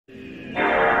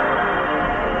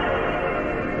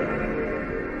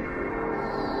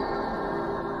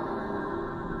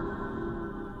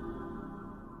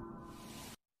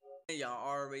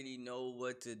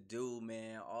what to do,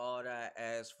 man. All that I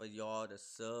ask for y'all to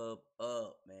sub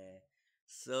up, man.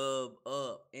 Sub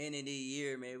up. End of the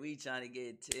year, man. We trying to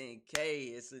get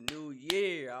 10K. It's a new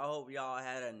year. I hope y'all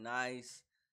had a nice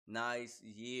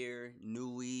year.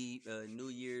 New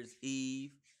Year's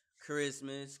Eve,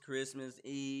 Christmas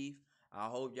Eve. I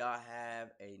hope y'all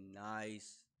have a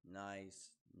nice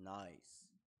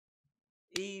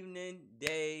evening,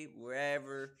 day,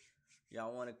 wherever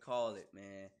y'all want to call it,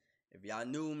 man. If y'all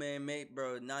new, man, mate,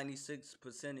 bro,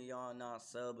 96% of y'all not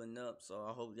subbing up, so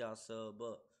I hope y'all sub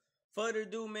up. Further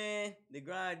ado, man, the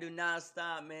grind do not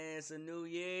stop, man. It's a new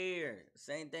year.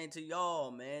 Same thing to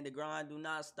y'all, man. The grind do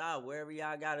not stop. Wherever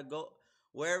y'all gotta go,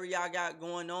 wherever y'all got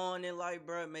going on in life,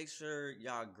 bro, make sure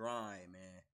y'all grind,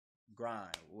 man.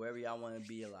 Grind. Wherever y'all want to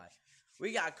be in life.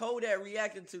 We got Kodak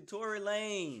reacting to Tory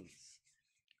Lanez.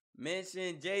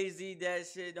 Mention Jay-Z, that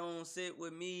shit don't sit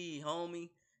with me, homie.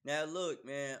 Now look,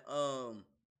 man,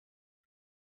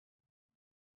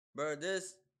 bro,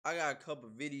 I got a couple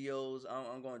videos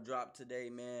I'm gonna drop today,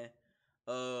 man.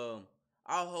 I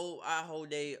hope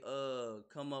they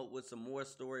come up with some more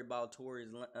story about Tory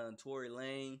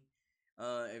Lanez.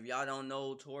 If y'all don't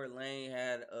know, Tory Lanez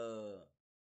had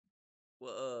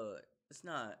it's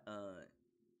not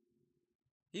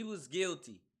he was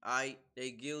guilty. Alright,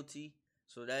 they guilty.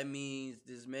 So that means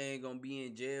this man gonna be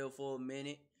in jail for a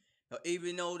minute.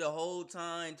 Even though the whole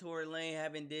time Tory Lanez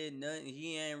haven't did nothing,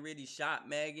 he ain't really shot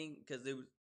Megan because it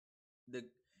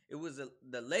was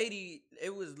the lady.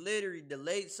 It was literally the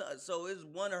late son. So it's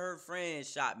one of her friends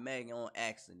shot Megan on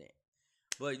accident.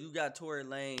 But you got Tory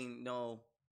Lanez,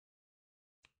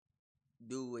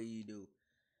 do what you do.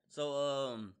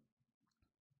 So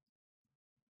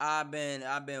I've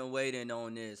been waiting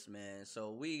on this, man.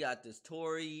 So we got this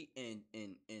Tory and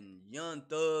Young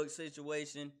Thug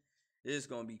situation. This is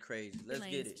gonna be crazy. Let's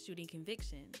get it. Shooting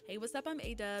conviction. Hey, what's up? I'm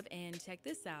A-Dub, and check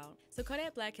this out. So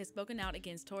Kodak Black has spoken out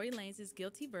against Tory Lanez's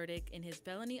guilty verdict in his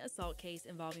felony assault case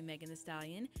involving Megan Thee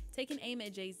Stallion, taking aim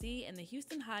at Jay-Z and the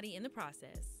Houston hottie in the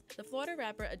process. The Florida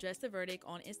rapper addressed the verdict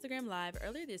on Instagram Live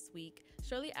earlier this week,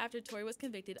 shortly after Tory was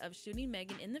convicted of shooting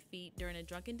Megan in the feet during a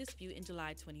drunken dispute in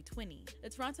July 2020. The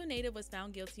Toronto native was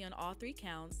found guilty on all 3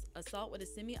 counts: assault with a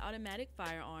semi-automatic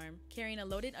firearm, carrying a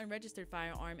loaded unregistered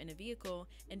firearm in a vehicle,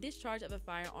 and discharge of a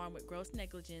firearm with gross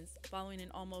negligence following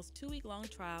an almost 2-week-long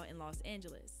trial in Los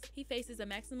Angeles. He faces a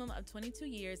maximum of 22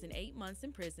 years and 8 months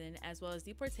in prison, as well as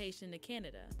deportation to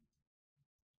Canada.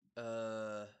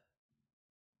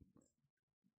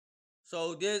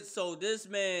 So this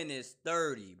man is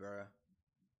 30, bruh.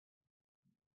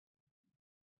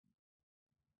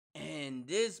 And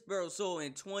this, bro, so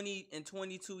in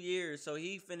 22 years, so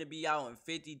he finna be out in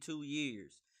 52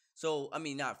 years. So, I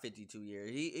mean, not 52 years.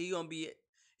 He gonna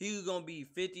be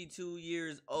 52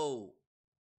 years old.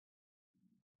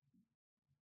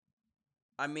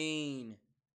 I mean,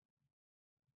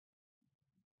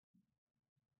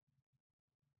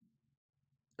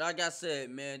 like I said,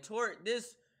 man, Tory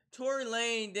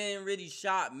Lanez didn't really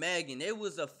shot Megan. It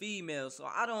was a female, so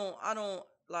I don't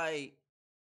like.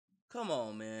 Come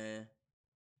on, man.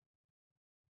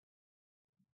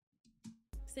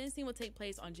 Sentencing will take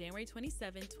place on January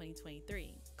 27,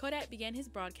 2023. Kodak began his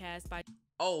broadcast by...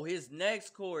 Oh, his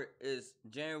next court is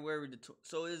January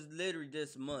so it's literally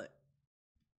this month.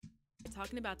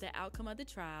 Talking about the outcome of the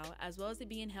trial, as well as it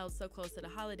being held so close to the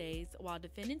holidays, while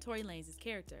defending Tory Lanez's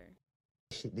character.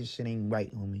 This shit ain't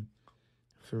right, homie.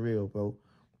 For real, bro.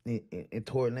 And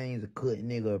Tory Lanez a good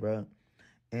nigga, bro.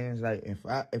 And it's like, if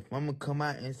I'm gonna come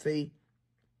out and say,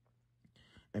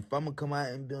 if I'm gonna come out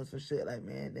and do some shit like,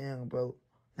 man, damn, bro,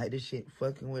 like this shit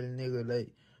fucking with a nigga, like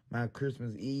my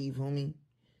Christmas Eve, homie.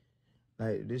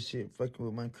 Like this shit fucking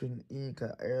with my Christmas Eve,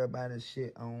 cause everybody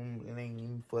shit on, it ain't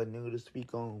even for a nigga to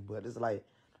speak on. But it's like,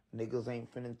 niggas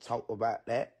ain't finna talk about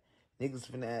that.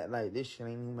 Niggas finna act like this shit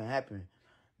ain't even happening.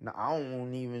 Now, I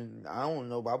don't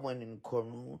know, but I wasn't in the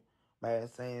courtroom. But at the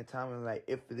same time, it's like,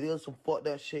 if there's some fucked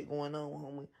up shit going on,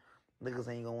 homie, niggas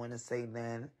ain't gonna want to say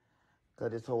nothing.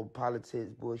 Cause this whole politics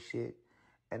bullshit.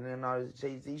 And then all this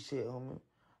Jay-Z shit, homie.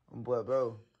 But,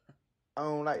 bro, I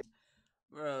don't like...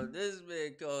 Bro, this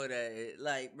man Kodak,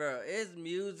 like, bro, his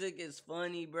music is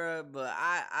funny, bro, but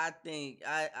I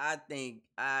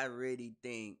really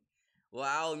think, well,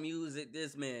 our music,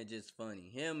 this man just funny.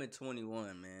 Him and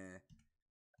 21, man.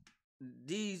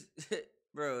 These,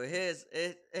 bro,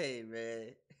 hey,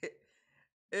 man.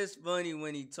 It's funny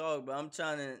when he talk, but I'm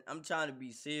trying to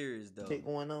be serious, though. Shit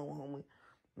going on, homie.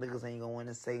 Niggas ain't gonna want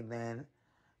to say nothing.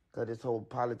 Cause this whole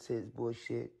politics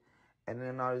bullshit. And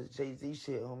then all this Jay-Z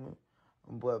shit, homie.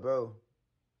 But, bro,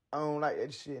 I don't like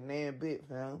that shit, nan bit,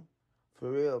 fam.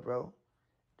 For real, bro.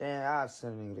 Damn, I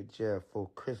send a nigga to jail for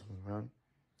Christmas, man.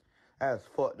 That's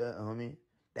fucked up, homie.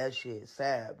 That shit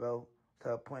sad, bro. To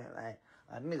the point like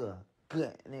a nigga,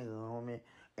 good nigga, homie.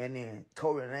 And then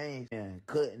Tory Lanez, man,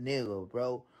 good nigga,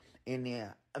 bro. And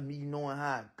then you knowing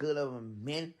how good of a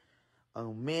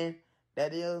man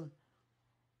that is,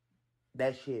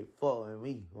 that shit fucking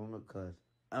me, homie, cause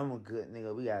I'm a good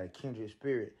nigga. We got a kindred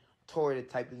spirit. Tory the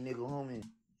type of nigga, homie.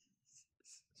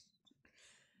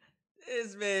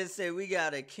 This man said we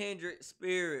got a kindred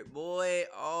spirit, boy.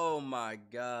 Oh my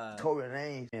God. Tory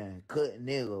Lanez, man, good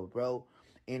nigga, bro.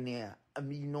 And then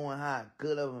you knowing how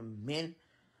good of a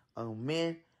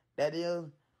man that is,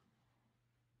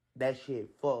 that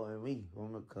shit fucking me,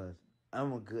 homie, cause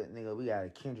I'm a good nigga. We got a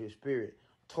kindred spirit.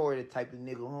 Tory the type of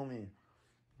nigga, homie.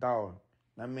 Dog,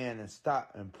 that man done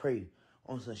stop and pray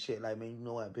on some shit like, man, you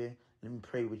know what, man? Let me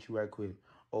pray with you right quick.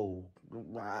 Oh,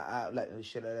 I like the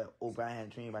shit like that. Oh, but I had a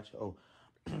dream about you. Oh,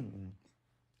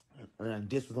 and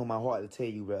this was on my heart to tell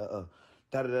you, bro.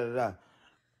 Da-da-da-da-da.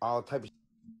 All type of shit.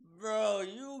 Bro,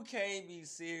 you can't be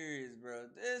serious, bro.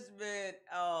 This man,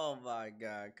 oh my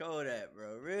God. Kodak,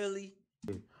 bro. Really?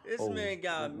 This man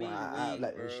got me I weak,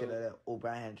 like bro. the shit like that. Oh,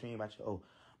 but I had a dream about you. Oh,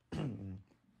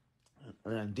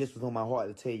 and this was on my heart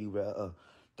to tell you, bro.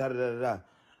 Da-da-da-da-da.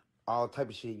 All type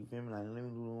of shit, you feel me? Like, let me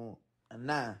do it. And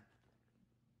nah,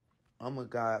 I'm a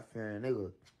God-fearing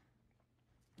nigga.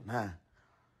 Nah.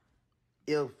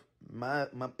 If my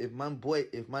boy,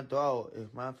 if my dog,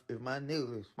 if my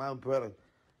nigga, if my brother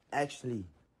actually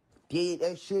did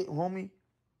that shit, homie,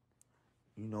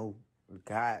 you know,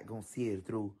 God gonna see it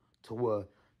through to where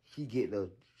he get the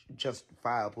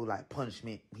justifiable like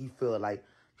punishment he feel like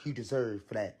he deserved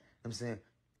for that. You know what I'm saying?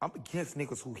 I'm against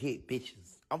niggas who hit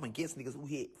bitches. I'm against niggas who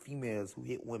hit females, who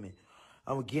hit women.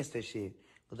 I'm against that shit.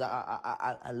 Cause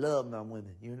I love my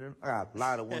women, you know? I got a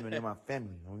lot of women in my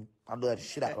family, you know? I love the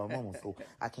shit out of my mama, so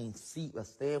I can't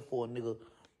stand for a nigga.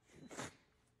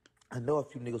 I know a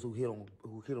few niggas who hit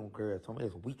on girls, homie.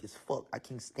 That's weak as fuck. I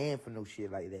can't stand for no shit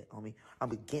like that, homie.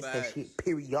 I'm against that shit,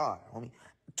 period, homie.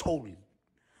 Totally.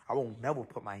 I won't never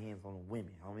put my hands on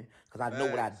women, homie. Cause I know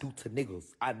what I do to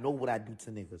niggas. I know what I do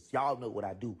to niggas. Y'all know what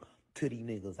I do to these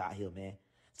niggas out here, man.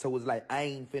 So it's like, I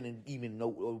ain't finna even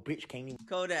know, bitch can't even.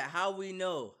 Kodak, how we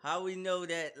know? How we know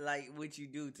that, like, what you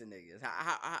do to niggas?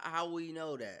 How we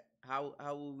know that? How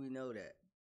will we know that?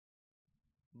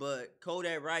 But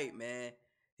Kodak right, man.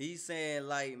 He's saying,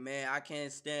 like, man, I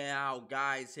can't stand how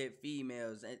guys hit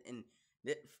females. And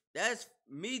that's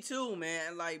me too,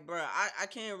 man. Like, bro, I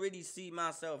can't really see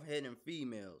myself hitting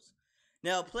females.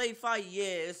 Now, play fight, yeah,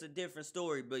 it's a different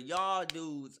story. But y'all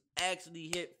dudes actually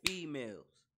hit females.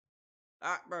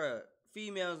 Bruh,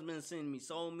 females been sending me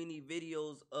so many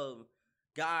videos of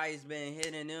guys been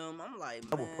hitting them. I'm like,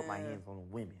 man. I will put my hands on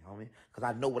women, homie. Cause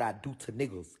I know what I do to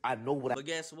niggas. I know what But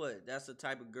guess what? That's the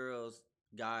type of girls,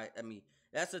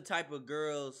 that's the type of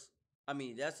girls,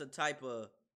 that's the type of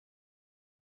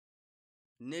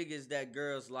niggas that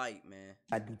girls like, man.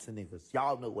 I do to niggas.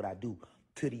 Y'all know what I do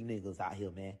to these niggas out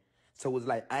here, man. So it's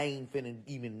like, I ain't finna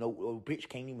even know, bitch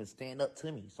can't even stand up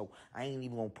to me. So I ain't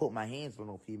even gonna put my hands on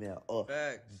no female or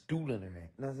do none of that.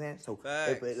 You know what I'm saying? So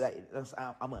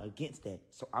I'm against that.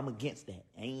 So I'm against that.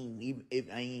 If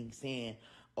I ain't saying,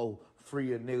 oh,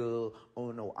 free a nigga,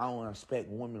 or no, I don't respect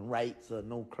women's rights or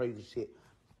no crazy shit.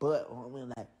 But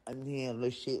I'm hearing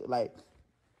this shit like,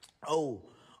 oh,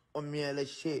 I'm hearing this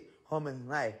shit, homie,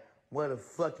 like,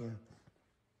 motherfucking,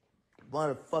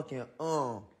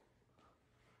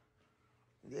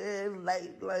 yeah,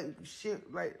 like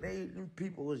shit, like them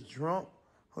people was drunk.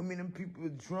 Them people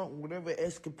was drunk. Whatever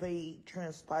escapade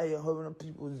transpired, them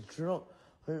people was drunk.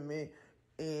 And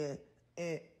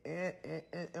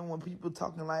when people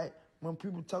talking like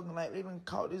they done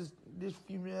caught this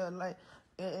female like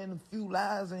in a few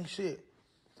lies and shit.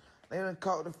 They done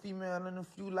caught the female in a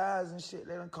few lies and shit.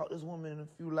 They done caught this woman in a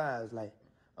few lies. Like,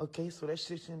 okay, so that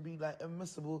shit shouldn't be like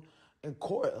admissible in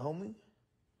court, homie.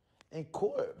 In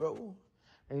court, bro.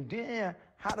 And then,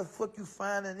 how the fuck you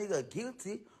find a nigga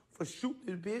guilty for shooting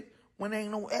this bitch when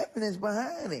ain't no evidence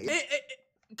behind it?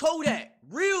 Kodak,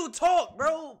 real talk,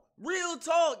 bro. Real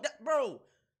talk, bro.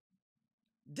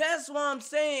 That's what I'm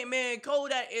saying, man.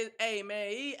 Kodak is, hey,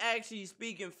 man, he actually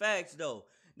speaking facts, though.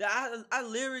 I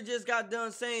literally just got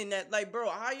done saying that, like, bro,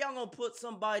 how y'all gonna put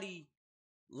somebody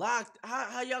locked?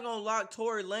 How y'all gonna lock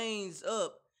Tory Lanez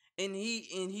up and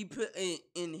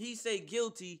he say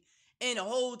guilty, and the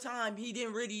whole time he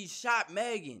didn't really shot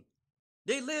Megan?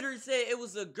 They literally said it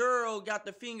was a girl got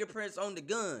the fingerprints on the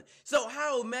gun. So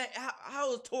how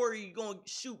is Tory gonna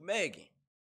shoot Megan?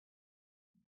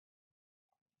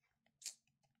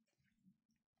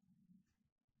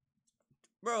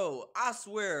 Bro, I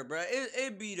swear, bro,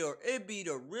 it be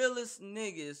the realest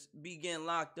niggas be getting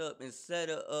locked up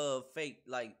instead of fake.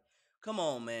 Like, come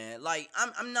on, man. Like,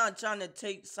 I'm not trying to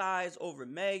take sides over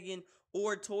Megan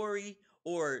or Tory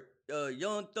or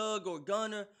Young Thug or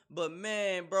Gunner, but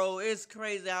man, bro, it's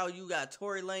crazy how you got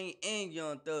Tory Lane and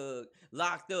Young Thug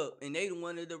locked up, and they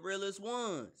one of the realest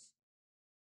ones.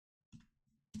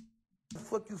 The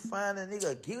fuck you find a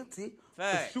nigga guilty for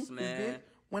Facts, shooting this man. bitch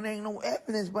when ain't no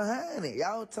evidence behind it?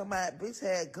 Y'all talking about bitch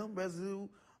had gun residue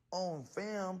on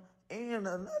film and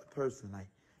another person. Like,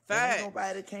 Facts. ain't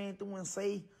nobody came through and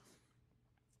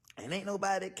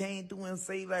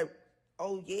say, like,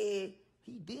 oh yeah,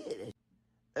 he did it.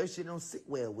 That shit don't sit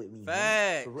well with me.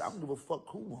 Facts. Homie. I don't give a fuck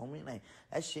who, homie. Like,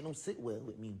 that shit don't sit well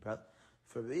with me, bro.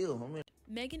 For real, homie.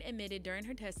 Megan admitted during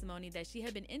her testimony that she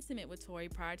had been intimate with Tory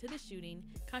prior to the shooting,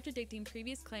 contradicting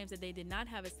previous claims that they did not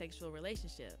have a sexual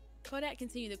relationship. Kodak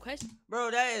continued the question.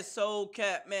 Bro, that is so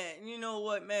cap, man. You know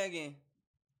what, Megan?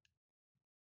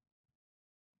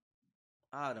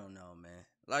 I don't know, man.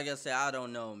 Like I said, I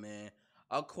don't know, man.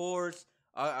 Of course,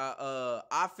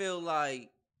 I feel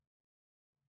like,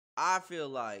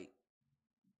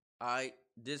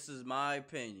 this is my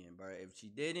opinion, bro. If she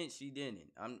didn't, she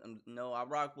didn't. I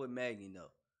rock with Megan though.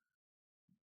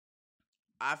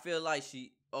 I feel like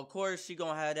of course, she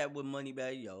gonna have that with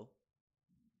Moneybag Yo.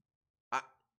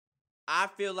 I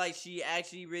feel like she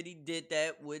actually really did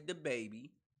that with the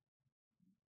baby.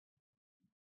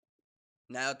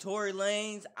 Now, Tory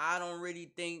Lanez, I don't really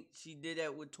think she did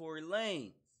that with Tory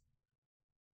Lanez.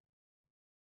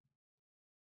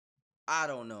 I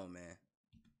don't know, man.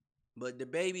 But the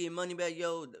baby and Moneybag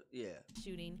Yo, yeah.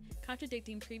 Shooting,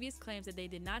 contradicting previous claims that they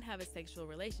did not have a sexual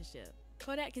relationship.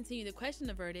 Kodak continued to question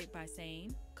the verdict by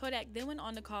saying, Kodak then went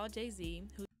on to call Jay-Z,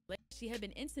 who she had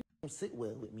been intimate. Don't sit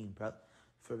well with me, bro.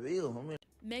 For real, homie.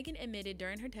 Megan admitted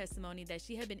during her testimony that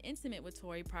she had been intimate with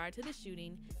Tory prior to the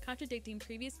shooting, contradicting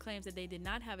previous claims that they did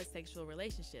not have a sexual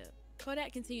relationship.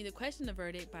 Kodak continued to question the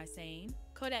verdict by saying,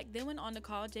 Kodak then went on to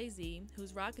call Jay-Z,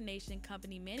 whose Roc Nation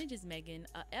company manages Megan,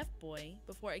 a F-boy,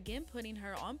 before again putting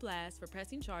her on blast for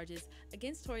pressing charges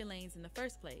against Tory Lanez in the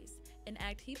first place, an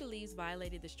act he believes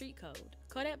violated the street code.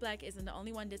 Kodak Black isn't the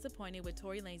only one disappointed with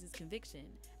Tory Lanez's conviction.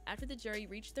 After the jury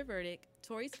reached their verdict,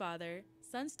 Tory's father,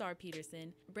 Sunstar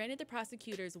Peterson, branded the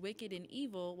prosecutors wicked and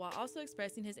evil while also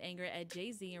expressing his anger at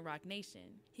Jay-Z and Roc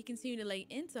Nation. He continued to lay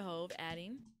into Hove,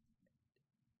 adding,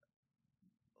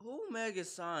 Who Megan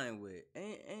signed with?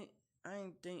 I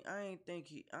ain't think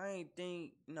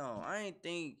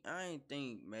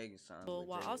Megan signed with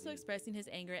while Jay-Z. also expressing his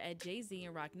anger at Jay-Z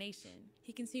and Roc Nation.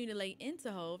 He continued to lay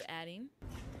into Hove, adding,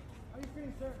 How you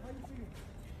feeling, sir? How you feeling?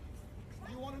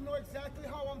 You want to know exactly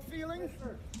how I'm feeling? Yes,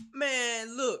 sir.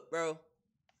 Man, look, bro.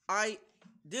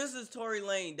 This is Tory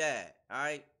Lane dad,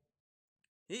 alright?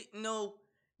 They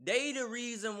the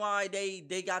reason why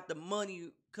they got the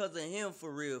money because of him, for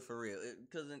real.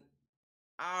 Because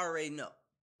I already know,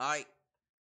 alright?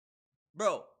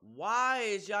 Bro, why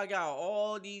is y'all got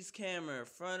all these cameras in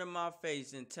front of my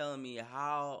face and telling me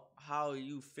how are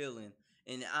you feeling?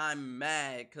 And I'm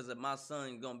mad because of my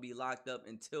son gonna be locked up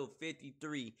until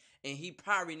 53, and he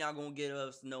probably not gonna get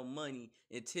us no money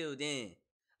until then.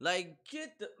 Like,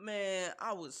 man,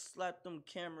 I would slap them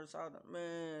cameras out.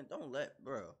 Man, don't let,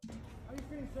 bro. How you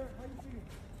feeling, sir? How you feeling?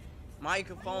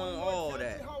 Microphone, all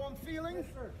exactly that. How I'm feeling? Yes,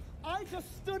 sir. I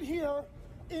just stood here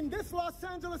in this Los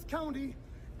Angeles County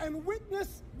and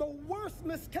witnessed the worst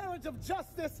miscarriage of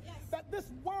justice that this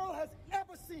world has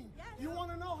ever seen. You want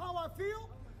to know how I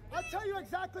feel? I'll tell you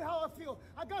exactly how I feel.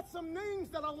 I got some names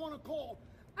that I want to call.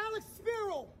 Alex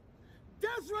Spiro,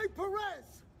 Desiree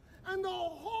Perez, and the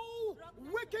whole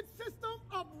wicked system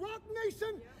of Roc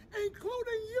Nation,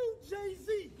 including you,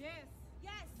 Jay-Z. Yes.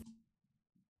 Yes.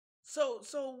 So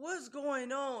what's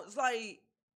going on? It's like,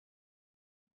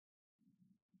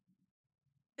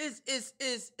 is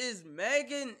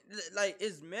Megan, like,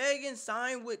 is Megan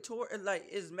signed with Tory? Like,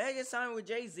 is Megan signed with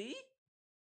Jay-Z?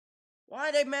 Why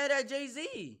are they mad at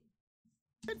Jay-Z?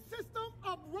 System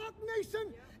of Roc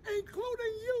Nation,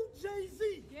 including you,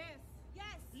 Jay-Z. Yes.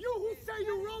 Yes. You who say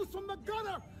you rose from the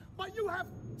gutter, but you have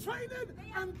traded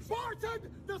and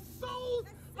bartered the souls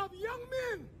of young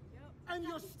men, and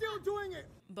you're still doing it.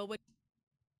 but what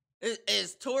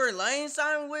Is Tory Lane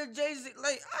signed with Jay-Z?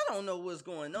 Like, I don't know what's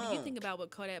going on. do you think about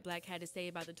what Kodak Black had to say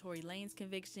about the Tory Lanez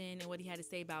conviction and what he had to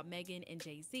say about Megan and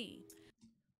Jay-Z?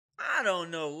 I don't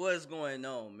know what's going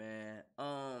on, man.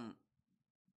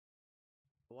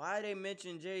 Why they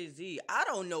mention Jay-Z? I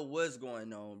don't know what's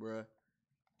going on, bruh.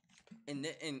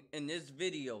 In this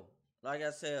video, like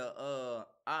I said,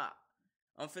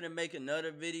 I'm finna make another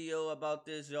video about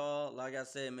this, y'all. Like I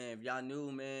said, man, if y'all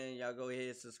new, man, y'all go ahead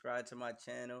and subscribe to my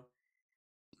channel.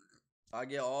 I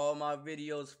get all my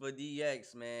videos for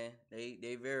DX, man.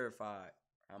 They verified.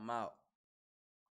 I'm out.